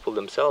Indian people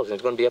themselves, and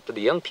it's going to be up to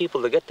the young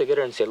people to get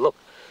together and say, look,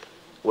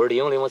 we're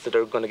the only ones that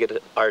are going to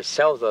get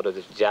ourselves out of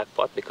this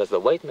jackpot, because the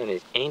white man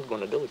ain't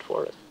going to do it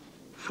for us.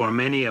 For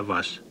many of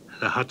us,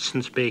 the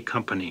Hudson's Bay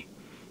Company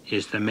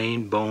is the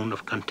main bone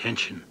of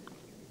contention.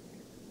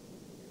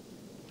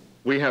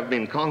 We have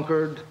been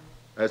conquered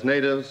as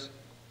natives,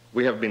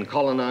 we have been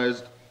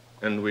colonized,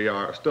 and we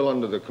are still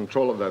under the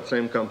control of that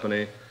same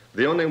company.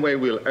 The only way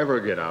we'll ever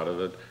get out of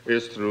it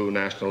is through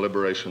national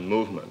liberation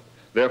movement.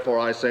 Therefore,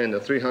 I say in the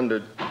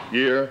 300th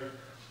year,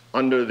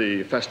 under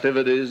the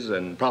festivities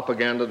and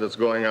propaganda that's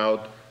going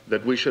out,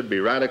 that we should be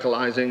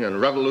radicalizing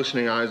and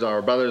revolutionize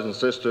our brothers and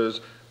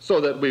sisters so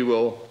that we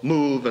will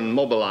move and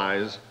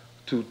mobilize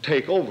to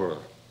take over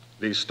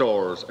these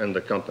stores and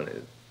the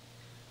companies.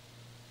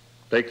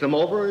 Take them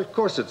over? Of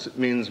course it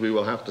means we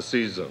will have to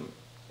seize them.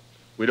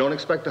 We don't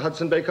expect the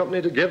Hudson Bay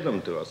Company to give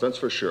them to us, that's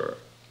for sure.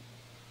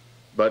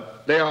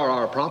 But they are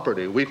our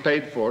property. We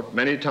paid for it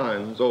many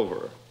times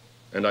over.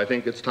 And I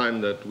think it's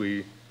time that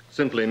we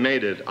simply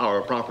made it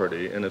our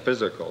property in a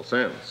physical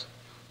sense.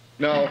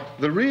 Now,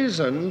 the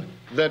reason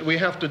that we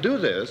have to do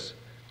this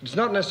is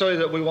not necessarily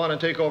that we want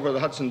to take over the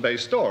Hudson Bay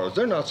stores.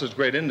 They're not such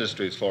great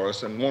industries for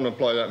us and won't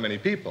employ that many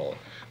people.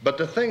 But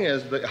the thing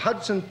is, the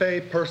Hudson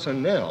Bay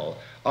personnel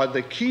are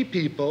the key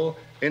people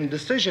in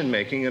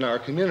decision-making in our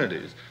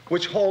communities,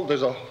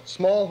 there's a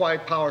small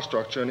white power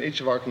structure in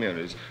each of our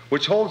communities,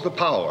 which holds the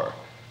power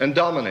and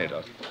dominate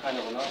us.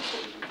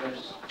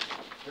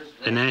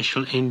 The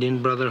National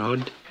Indian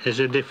Brotherhood has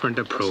a different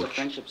approach.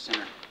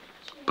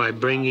 By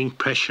bringing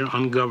pressure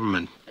on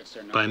government,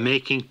 by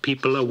making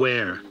people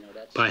aware,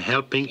 by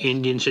helping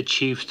Indians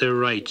achieve their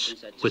rights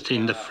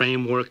within the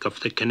framework of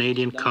the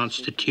Canadian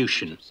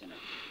Constitution,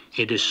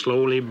 it is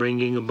slowly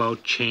bringing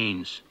about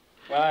change.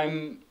 Well,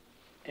 I'm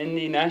in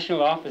the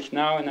national office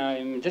now, and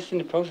I'm just in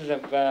the process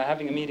of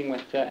having a meeting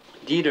with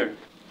Dieter.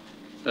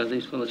 Are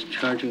these fellows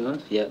charging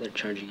us? Yeah, they're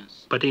charging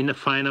us. But in the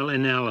final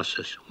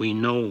analysis, we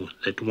know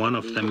that one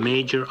of the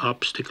major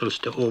obstacles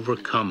to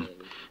overcome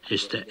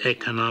is the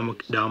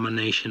economic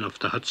domination of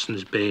the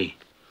Hudson's Bay.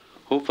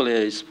 Hopefully,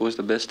 I suppose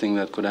the best thing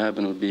that could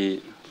happen would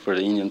be for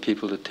the Indian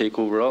people to take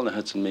over all the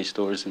Hudson Bay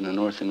stores in the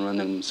north and run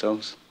them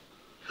themselves.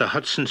 The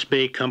Hudson's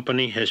Bay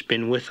Company has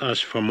been with us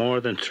for more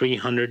than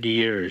 300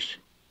 years.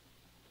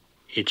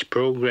 Its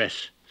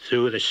progress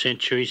through the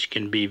centuries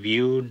can be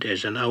viewed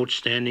as an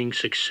outstanding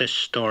success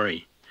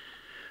story.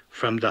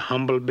 From the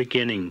humble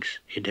beginnings,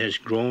 it has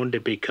grown to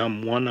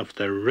become one of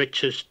the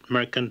richest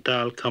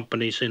mercantile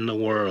companies in the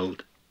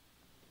world.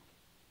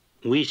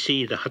 We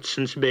see the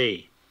Hudson's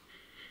Bay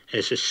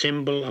as a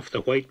symbol of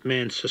the white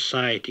man's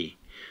society,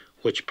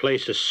 which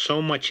places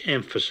so much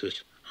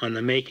emphasis on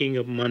the making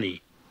of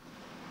money.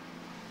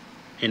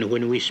 And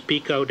when we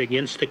speak out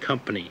against the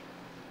company,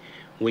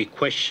 we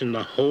question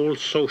the whole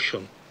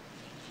social,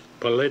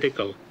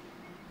 political,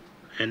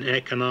 and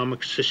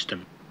economic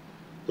system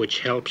which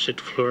helps it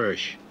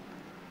flourish.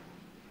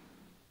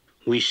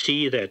 We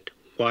see that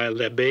while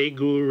the Bay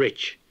grew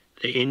rich,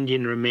 the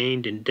Indian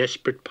remained in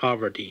desperate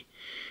poverty,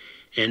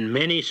 and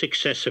many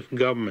successive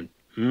governments,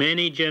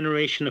 many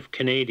generations of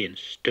Canadians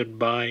stood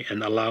by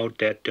and allowed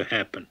that to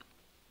happen.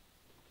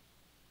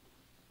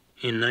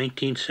 In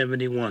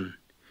 1971,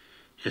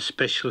 a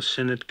special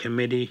Senate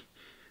committee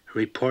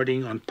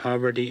reporting on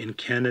poverty in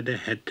Canada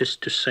had this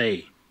to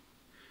say: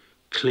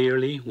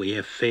 clearly, we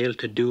have failed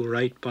to do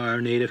right by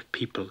our native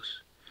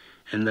peoples,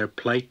 and their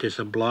plight is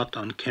a blot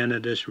on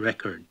Canada's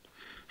record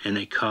and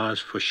a cause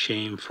for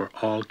shame for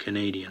all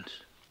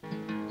Canadians.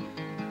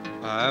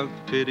 I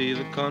pity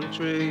the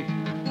country,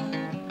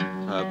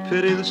 I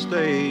pity the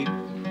state,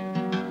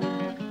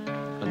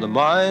 and the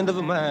mind of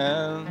a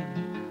man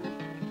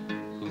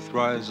who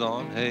thrives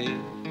on hate.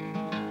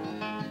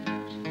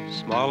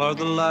 Small are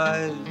the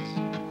lies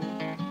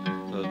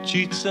of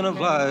cheats and of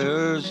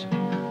liars,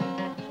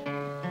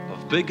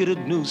 of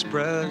bigoted news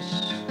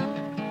press,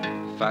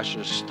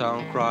 fascist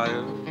town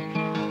crier.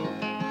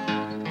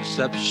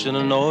 Deception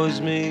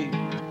annoys me,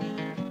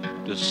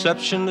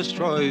 deception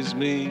destroys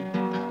me.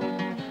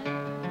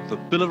 The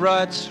Bill of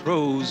Rights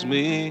throws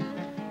me,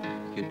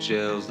 in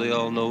jails they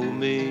all know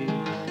me.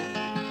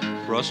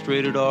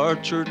 Frustrated are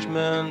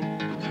churchmen,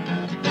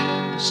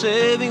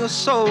 saving a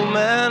soul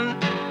man.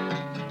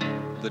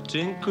 The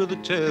tinker, the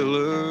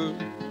tailor,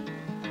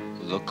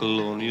 the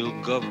colonial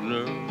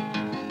governor,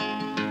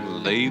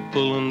 they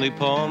pull and they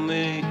palm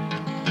me.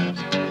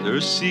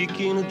 They're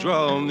seeking to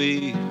draw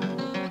me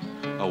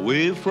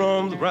away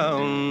from the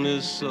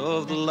roundness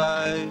of the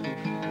life.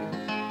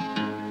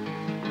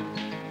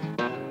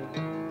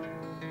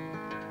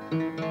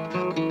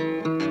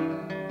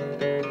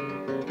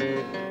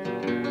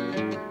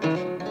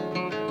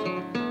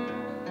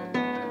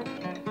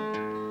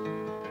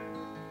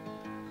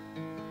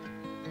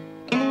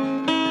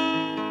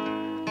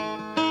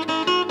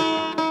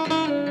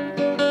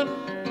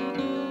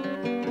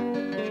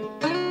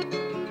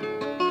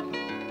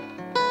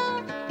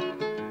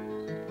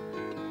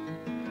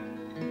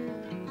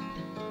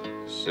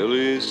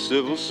 Silly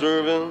civil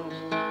servants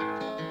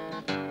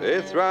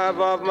They thrive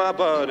off my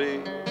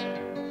body.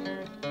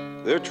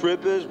 Their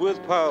trip is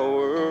with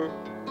power,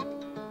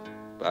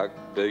 back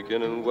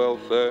bacon and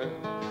welfare.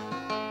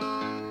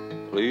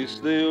 Police,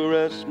 they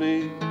arrest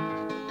me.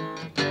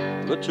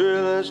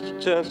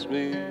 Materialists test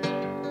me.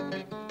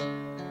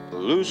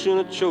 Pollution,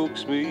 it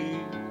chokes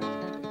me.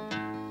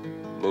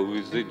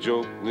 Movies, they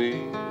joke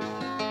me.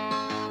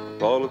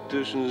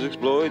 Politicians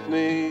exploit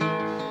me.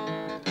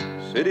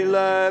 City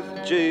life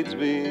jades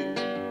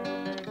me.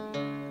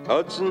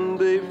 Hudson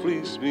Bay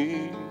fleece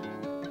me.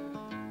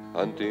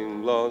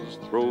 Hunting laws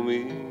throw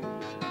me.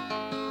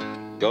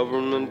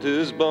 Government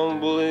is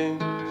bumbling.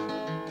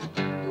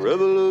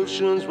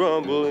 Revolution's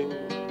rumbling.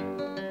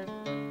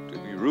 To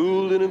be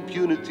ruled in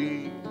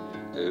impunity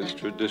is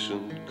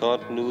tradition,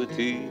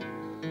 continuity.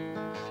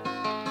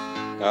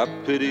 I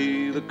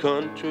pity the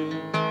country,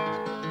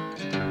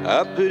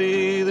 I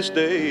pity the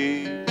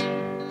state,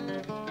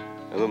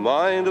 and the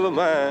mind of a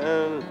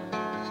man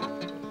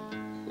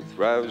who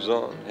thrives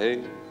on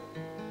hate.